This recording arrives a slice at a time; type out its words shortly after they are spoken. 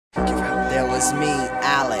was me,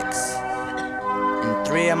 Alex, and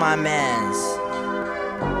 3 of my mans,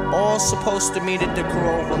 all supposed to meet at the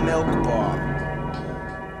Corova Milk Bar.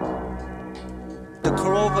 The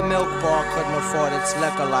Corova Milk Bar couldn't afford its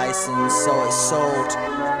liquor license, so it sold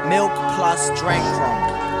milk plus drink crumb,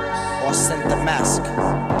 or Synthemesque.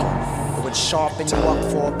 It would sharpen you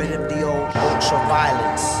up for a bit of the old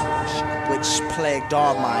ultra-violence, which plagued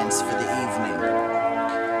our minds for the evening.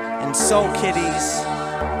 And so, kiddies,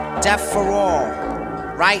 death for all.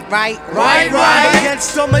 Right.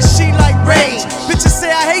 Against the machine like rage. Bitches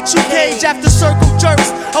say I hate you, Cage. After circle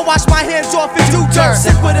jerks, I wash my hands off and do dirt.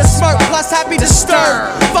 Sick with a smirk, plus happy to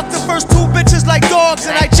stir. Fuck the first 2 bitches like dogs,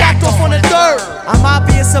 and I jacked off on the 3rd. I'm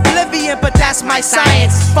obvious oblivion, but that's my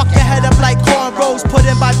science. Fuck your head up like cornrows put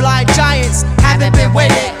in by blind giants. Haven't been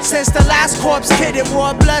with it since the last corpse kidded.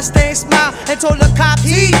 Wore a bloodstained smile and told the cop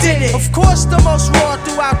he did it. Of course, the most raw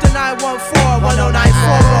throughout the 914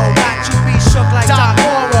 10940. Got you be shook like Doc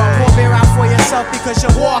Moro. Pour beer out for yourself because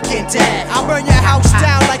you're walking dead. I'll burn your house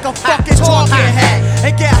down like a fucking talking head,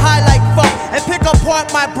 and get high like fuck and pick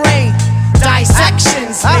apart my brain.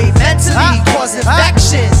 Dissections made mentally cause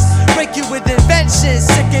infections. Break you with inventions,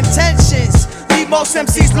 sick intentions. Leave most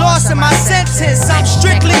MCs lost in my sentence. I'm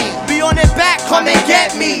strictly be on it back, come and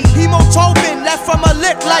get me. Hemoglobin left from a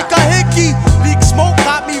lick like a hickey. Leak smoke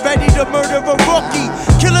got me ready to murder a rookie.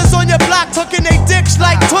 Killers on your block tucking they dicks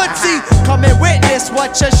like Tootsie. Come and witness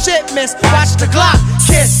what your shit miss. Watch the Glock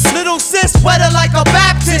kiss. Little sis wetter like a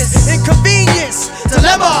Baptist. Inconvenience,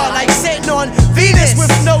 dilemma like sitting on Venus with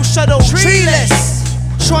no shuttle, treeless.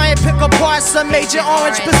 Try and pick apart some major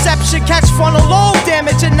orange perception. Catch frontal lobe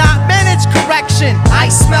damage and not manage correction. I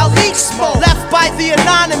smell leak smoke left by the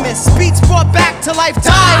anonymous. Beats brought back to life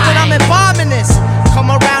die when I'm embalming this.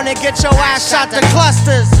 Come around and get your ass shot to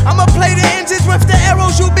clusters. I'ma play the engines with the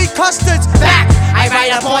arrows, you be custards. Back, I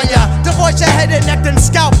ride up on ya. Divorce your head and neck, then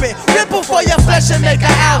scalp it. Ripple for your flesh and make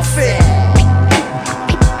an outfit.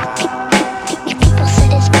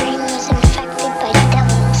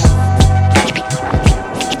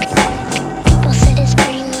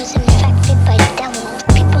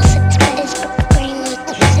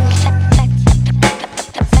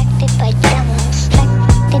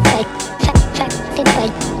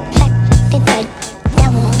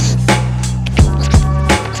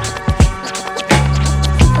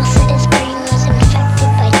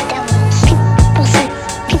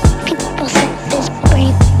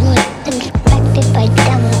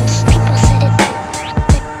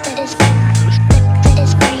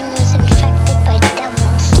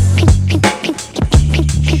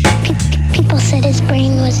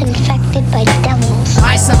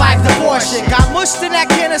 I survived abortion, got mushed in that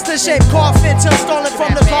canister-shaped coffin till stolen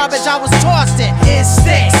from the garbage I was tossed in.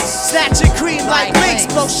 Instincts, snatching cream like links,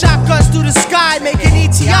 blow shotguns through the sky, making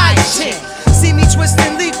ETI shit. See me twist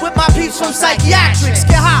and leak with my peeps from psychiatrics.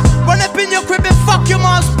 Get high, run up in your crib and fuck your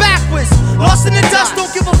moms backwards. Lost in the dust,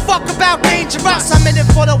 don't give a fuck about dangerous. I'm in it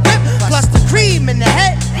for the whip, plus the cream in the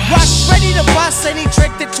head. Rush, ready to bust any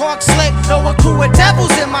trick that talk slick. Know a crew of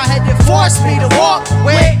devils in my head that force me to walk.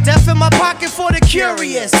 Wait, death in my pocket for the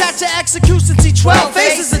curious. At your execution, see 12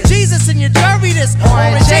 faces of Jesus in your jury. This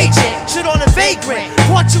orange agent, shit on a vagrant.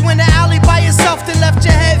 Caught you in the alley by yourself, then left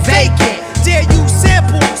your head vacant. Dare you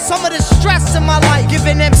sample some of the stress in my life?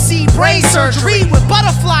 Giving MC brain surgery with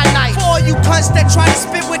butterfly knife. For all you cunts that try to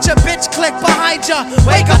spit with your bitch click behind ya.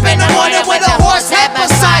 Wake up in the morning with a horse head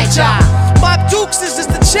beside ya. Mob Dukes is just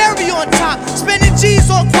the cherry on top. Spending G's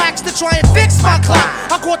on quacks to try and fix my clock.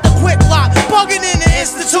 I caught the quick lock, bugging in the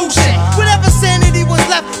institution. Whatever sanity was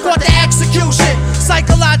left, caught the execution.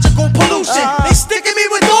 Psychological pollution. They sticking me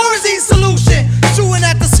with Dorothy's solution. Shooting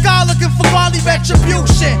at the sky looking for godly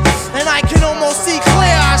retribution. And I can almost see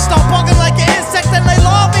clear. I start bugging like an insect and lay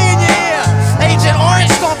larvae in your ear. Agent Orange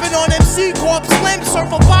stomping on MC corpse limbs, surf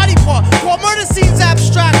a body part. While murder scenes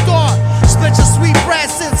abstract art. Split your sweet bread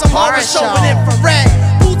since I'm horror show with infrared.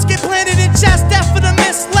 Boots get planted in chest, death for the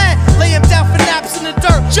misled. Lay him down for naps in the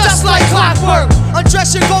dirt, just like clockwork.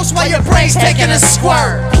 Undress your ghost while your brain's taking a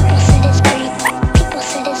squirt.